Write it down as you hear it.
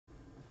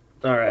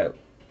Alright,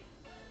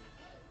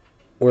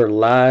 we're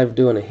live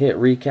doing a hit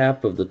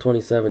recap of the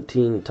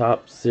 2017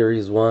 Topps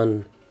Series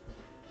 1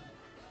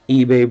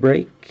 eBay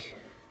break.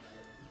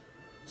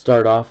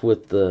 Start off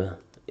with the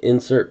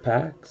insert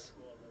packs.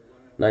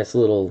 Nice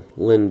little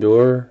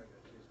Lindor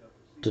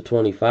to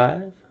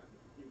 25.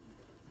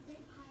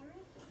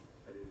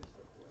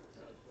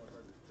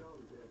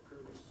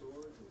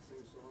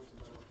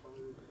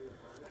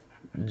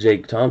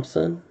 Jake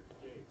Thompson.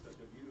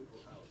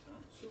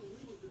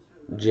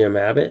 Jim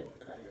Abbott.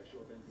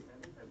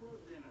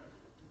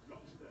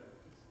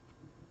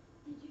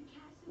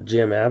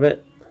 Jim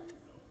Abbott.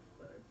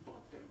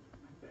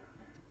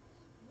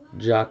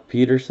 Jock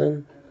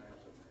Peterson.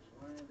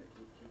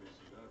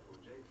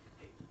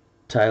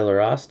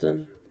 Tyler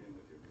Austin.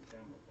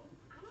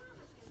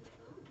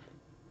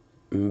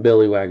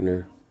 Billy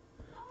Wagner.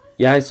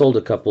 Yeah, I sold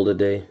a couple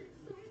today,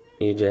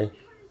 EJ.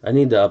 I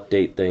need to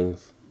update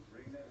things.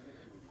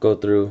 Go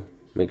through,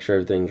 make sure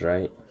everything's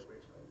right.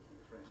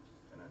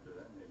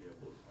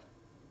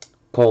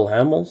 Cole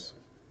Hamels.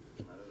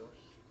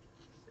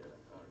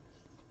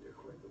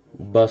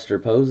 Buster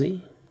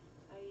Posey.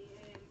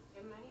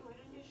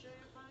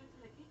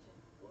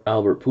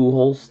 Albert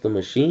Pujols, the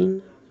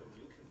Machine.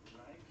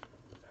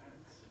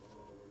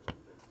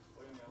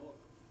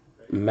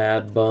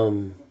 Mad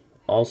Bum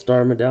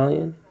All-Star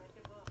Medallion.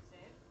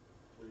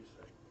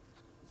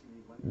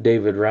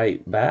 David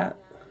Wright Bat.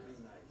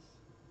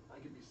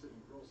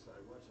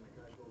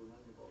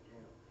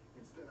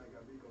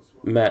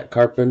 Matt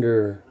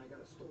Carpenter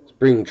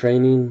Spring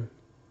Training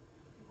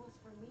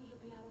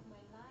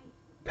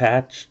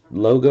patch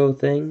logo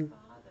thing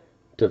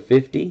to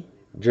 50.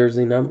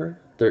 Jersey number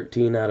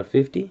 13 out of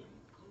 50.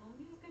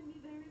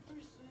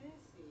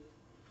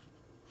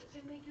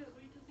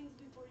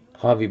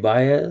 Javi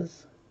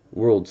Baez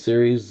World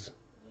Series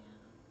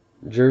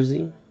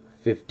jersey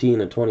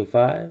 15 of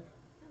 25.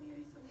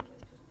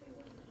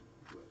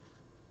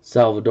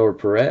 Salvador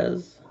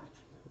Perez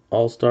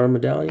All-Star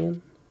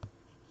Medallion.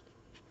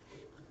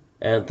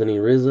 Anthony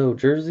Rizzo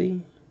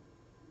jersey.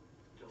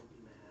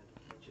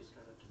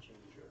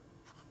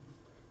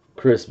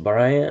 Chris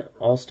Bryant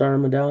All-Star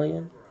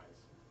Medallion.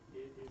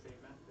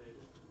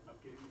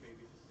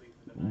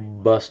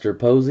 Buster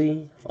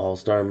Posey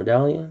All-Star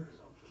Medallion.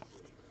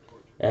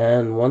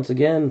 And once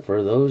again,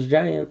 for those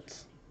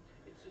Giants,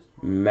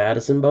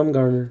 Madison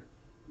Bumgarner.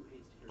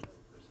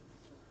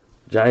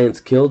 Giants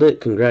killed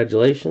it.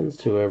 Congratulations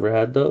to whoever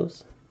had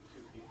those.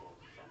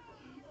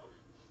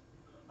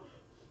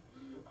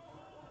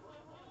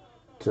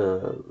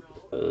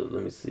 Let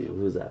me see,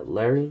 who's that?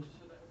 Larry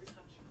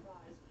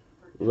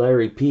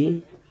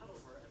P.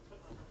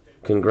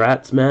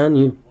 Congrats, man.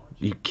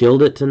 You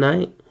killed it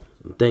tonight.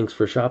 Thanks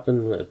for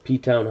shopping at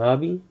P-Town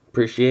Hobby.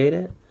 Appreciate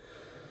it.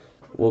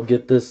 We'll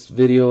get this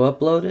video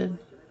uploaded.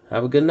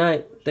 Have a good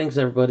night. Thanks,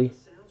 everybody.